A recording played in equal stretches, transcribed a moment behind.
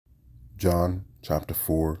John chapter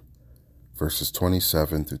 4, verses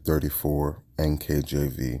 27 through 34,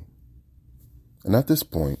 NKJV. And at this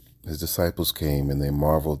point, his disciples came, and they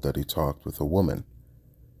marveled that he talked with a woman.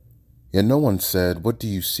 Yet no one said, "What do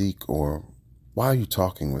you seek?" or "Why are you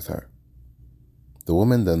talking with her?" The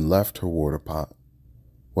woman then left her water pot,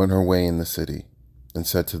 went her way in the city, and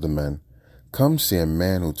said to the men, "Come see a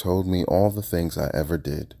man who told me all the things I ever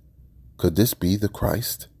did. Could this be the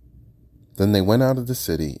Christ?" Then they went out of the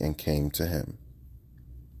city and came to him.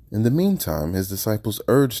 In the meantime, his disciples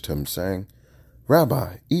urged him, saying,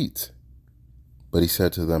 "Rabbi, eat." But he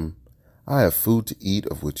said to them, "I have food to eat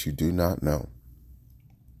of which you do not know."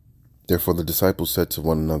 Therefore the disciples said to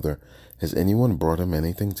one another, "Has anyone brought him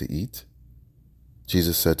anything to eat?"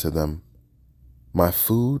 Jesus said to them, "My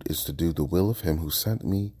food is to do the will of him who sent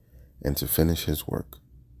me and to finish his work."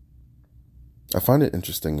 I find it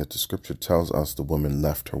interesting that the scripture tells us the woman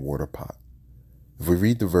left her water pot. If we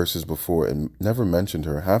read the verses before, it never mentioned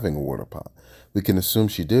her having a water pot. We can assume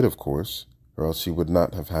she did, of course, or else she would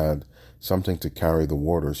not have had something to carry the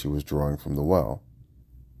water she was drawing from the well.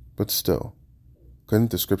 But still,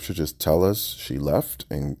 couldn't the scripture just tell us she left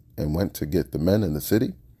and went to get the men in the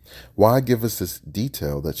city? Why give us this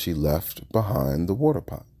detail that she left behind the water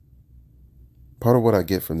pot? Part of what I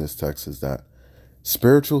get from this text is that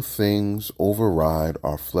spiritual things override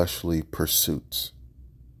our fleshly pursuits.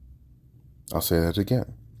 I'll say that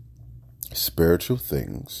again. Spiritual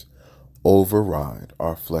things override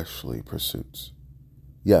our fleshly pursuits.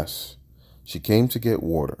 Yes, she came to get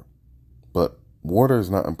water, but water is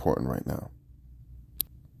not important right now.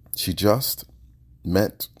 She just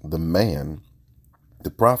met the man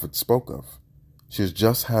the prophet spoke of. She has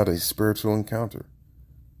just had a spiritual encounter.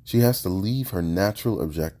 She has to leave her natural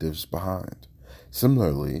objectives behind.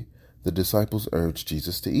 Similarly, the disciples urge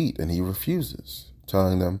Jesus to eat, and he refuses,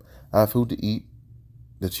 telling them, "I have food to eat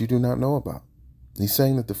that you do not know about." He's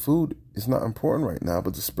saying that the food is not important right now,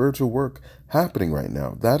 but the spiritual work happening right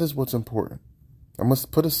now, that is what's important. I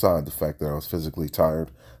must put aside the fact that I was physically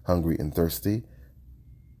tired, hungry, and thirsty,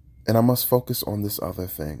 and I must focus on this other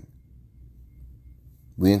thing.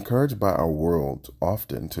 We encouraged by our world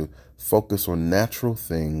often to focus on natural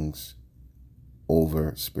things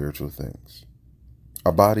over spiritual things.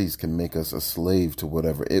 Our bodies can make us a slave to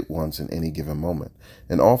whatever it wants in any given moment,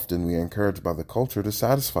 and often we are encouraged by the culture to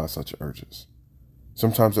satisfy such urges.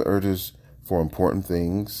 Sometimes the urges for important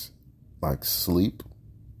things like sleep,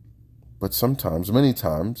 but sometimes, many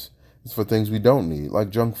times, it's for things we don't need, like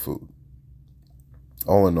junk food.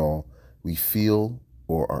 All in all, we feel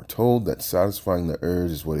or are told that satisfying the urge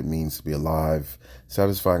is what it means to be alive.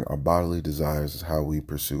 Satisfying our bodily desires is how we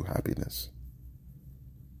pursue happiness.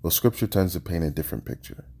 Well, Scripture tends to paint a different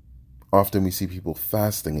picture. Often we see people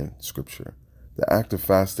fasting in Scripture. The act of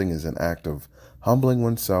fasting is an act of humbling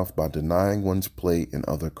oneself by denying one's plate and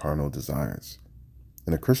other carnal desires.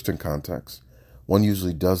 In a Christian context, one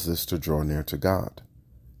usually does this to draw near to God.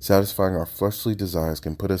 Satisfying our fleshly desires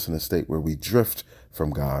can put us in a state where we drift from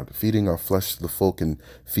God. Feeding our flesh to the full can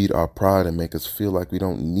feed our pride and make us feel like we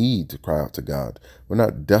don't need to cry out to God. We're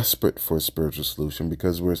not desperate for a spiritual solution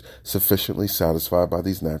because we're sufficiently satisfied by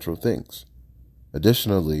these natural things.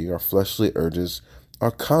 Additionally, our fleshly urges are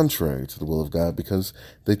contrary to the will of God because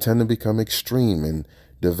they tend to become extreme and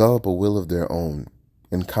develop a will of their own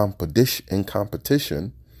in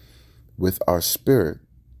competition with our spirit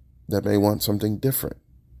that may want something different.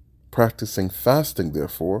 Practicing fasting,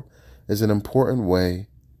 therefore, is an important way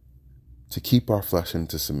to keep our flesh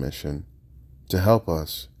into submission, to help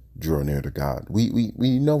us draw near to God. We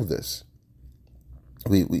know this.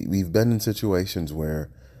 We've been in situations where,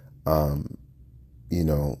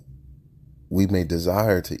 we may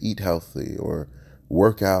desire to eat healthy or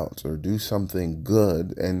work out or do something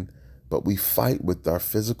good, but we fight with our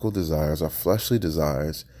physical desires, our fleshly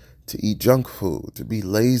desires, to eat junk food, to be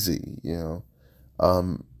lazy,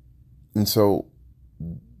 And so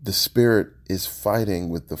the spirit is fighting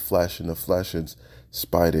with the flesh, and the flesh is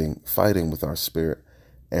fighting with our spirit.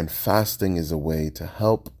 And fasting is a way to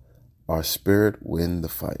help our spirit win the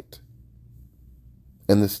fight.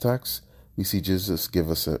 In this text, we see Jesus give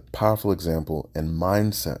us a powerful example and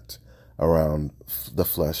mindset around the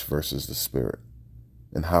flesh versus the spirit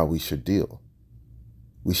and how we should deal.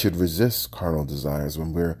 We should resist carnal desires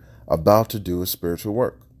when we're about to do a spiritual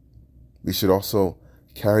work. We should also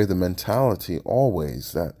carry the mentality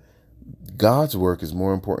always that God's work is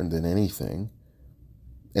more important than anything,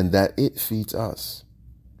 and that it feeds us.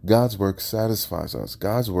 God's work satisfies us.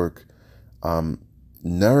 God's work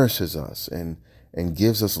nourishes us and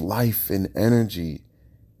gives us life and energy.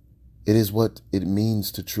 It is what it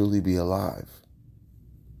means to truly be alive.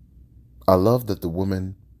 I love that the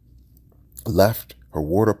woman left her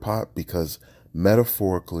water pot because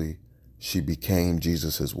metaphorically she became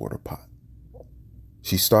Jesus's water pot.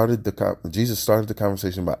 Jesus started the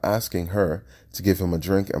conversation by asking her to give him a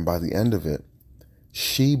drink, and by the end of it,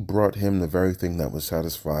 she brought him the very thing that would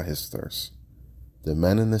satisfy his thirst. The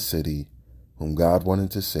men in the city whom God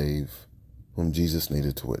wanted to save, whom Jesus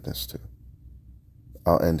needed to witness to.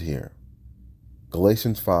 I'll end here.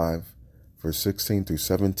 Galatians 5, verse 16 through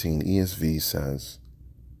 17, ESV says,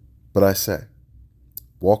 "But I say,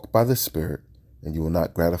 walk by the Spirit, and you will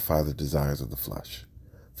not gratify the desires of the flesh.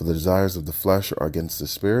 For the desires of the flesh are against the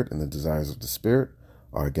Spirit, and the desires of the Spirit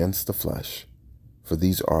are against the flesh. For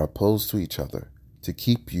these are opposed to each other, to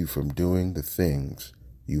keep you from doing the things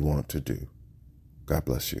you want to do." God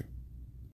bless you.